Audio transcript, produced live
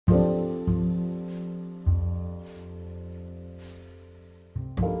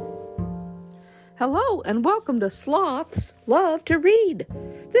Hello and welcome to Sloths Love to Read.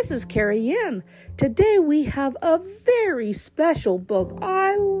 This is Carrie Ann. Today we have a very special book.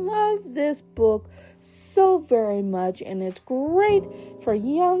 I love this book so very much, and it's great for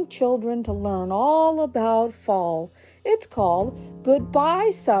young children to learn all about fall. It's called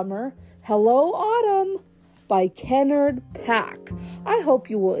Goodbye Summer, Hello Autumn by Kenard. I hope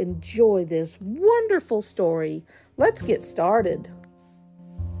you will enjoy this wonderful story. Let's get started.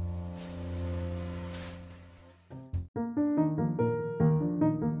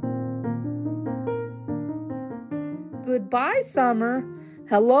 Goodbye Summer,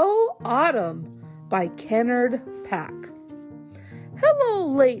 Hello Autumn by Kenard. Hello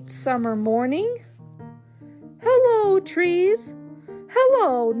late summer morning. Hello trees.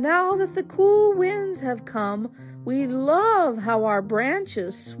 Hello, now that the cool winds have come, we love how our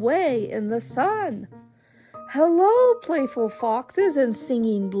branches sway in the sun. Hello playful foxes and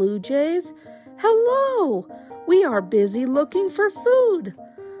singing blue jays. Hello, we are busy looking for food.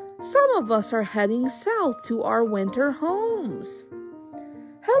 Some of us are heading south to our winter homes.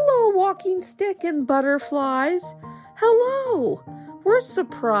 Hello, walking stick and butterflies. Hello, we're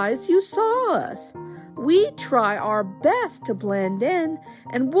surprised you saw us. We try our best to blend in,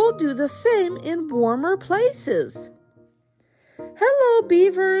 and we'll do the same in warmer places. Hello,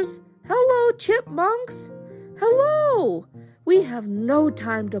 beavers. Hello, chipmunks. Hello. We have no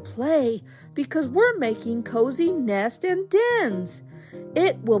time to play because we're making cozy nests and dens.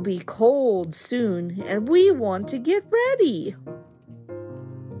 It will be cold soon, and we want to get ready.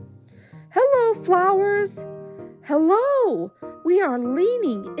 Hello, flowers. Hello. We are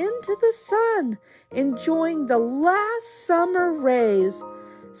leaning into the sun, enjoying the last summer rays.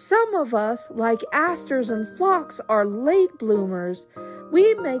 Some of us, like asters and phlox, are late bloomers.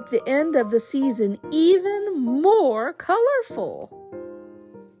 We make the end of the season even more colorful.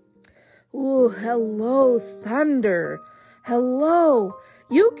 Ooh, hello, thunder. Hello,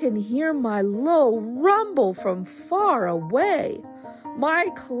 you can hear my low rumble from far away. My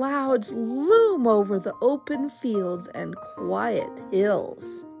clouds loom over the open fields and quiet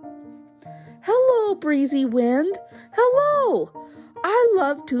hills. Hello, breezy wind. Hello. I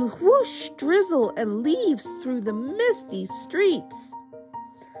love to whoosh drizzle and leaves through the misty streets.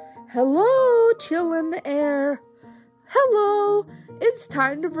 Hello, chill in the air. Hello, it's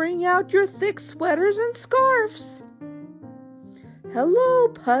time to bring out your thick sweaters and scarves. Hello,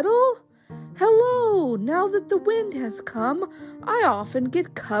 puddle. Hello, now that the wind has come, I often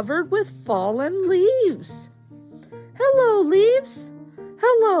get covered with fallen leaves. Hello, leaves.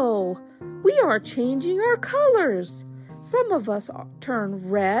 Hello, we are changing our colors. Some of us turn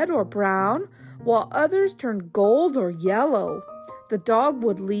red or brown, while others turn gold or yellow. The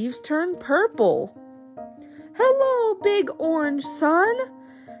dogwood leaves turn purple. Hello, big orange sun.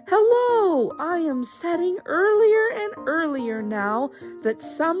 Hello, I am setting earlier and earlier now that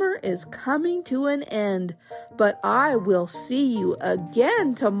summer is coming to an end, but I will see you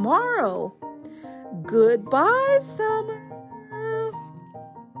again tomorrow. Goodbye, summer.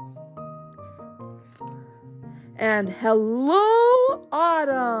 And hello,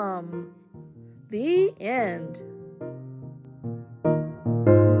 autumn. The end.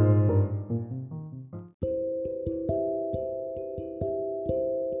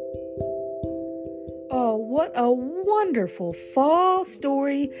 Oh, what a wonderful fall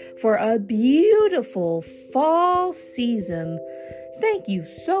story for a beautiful fall season. Thank you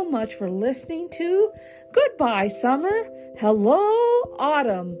so much for listening to Goodbye Summer, Hello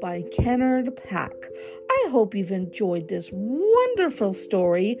Autumn by Kenard. I hope you've enjoyed this wonderful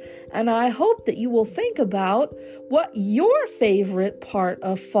story, and I hope that you will think about what your favorite part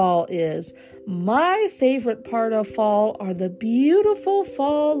of fall is. My favorite part of fall are the beautiful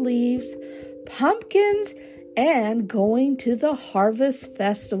fall leaves, pumpkins, and going to the harvest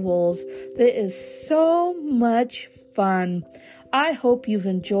festivals. That is so much fun. I hope you've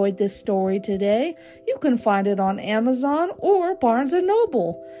enjoyed this story today. You can find it on Amazon or Barnes &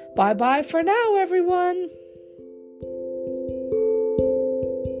 Noble. Bye-bye for now, everyone.